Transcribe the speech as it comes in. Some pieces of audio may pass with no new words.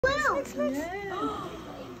mix, mix. Yeah.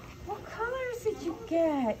 What colors did you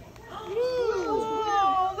get? Blue.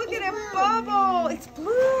 Oh, look at it bubble. It's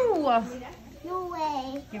blue. No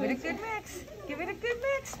way. Give it a good mix. Give it a good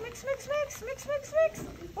mix. Mix, mix, mix, mix, mix, mix.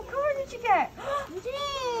 What color did you get?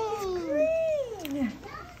 Green. Green.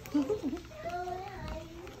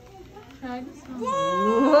 Try this one.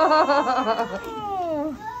 Whoa!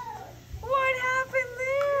 What happened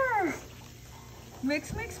there?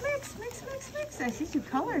 Mix, mix, mix, mix, mix, mix. I see two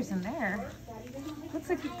colors in there. Looks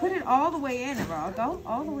like you put it all the way in, Emerald. Go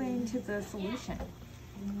all the way into the solution.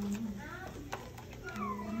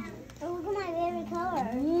 Oh, look at my favorite color.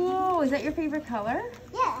 Whoa, is that your favorite color?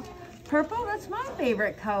 Yeah. Purple? That's my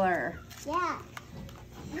favorite color. Yeah.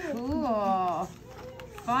 Cool.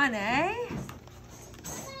 Fun, eh?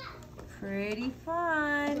 Pretty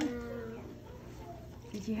fun.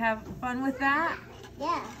 Did you have fun with that?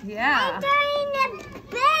 Yeah. Yeah. It's during the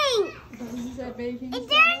bank. Is that baking It's soda?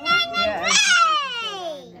 during the Yeah, bank.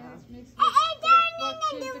 Mix It's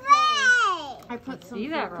during the bank. I put some See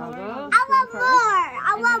that, food coloring Robo? on I want more.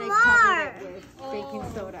 I want more. with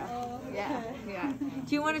baking soda. Yeah, yeah.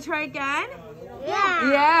 Do you want to try again?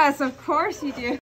 Yeah. Yes, of course you do.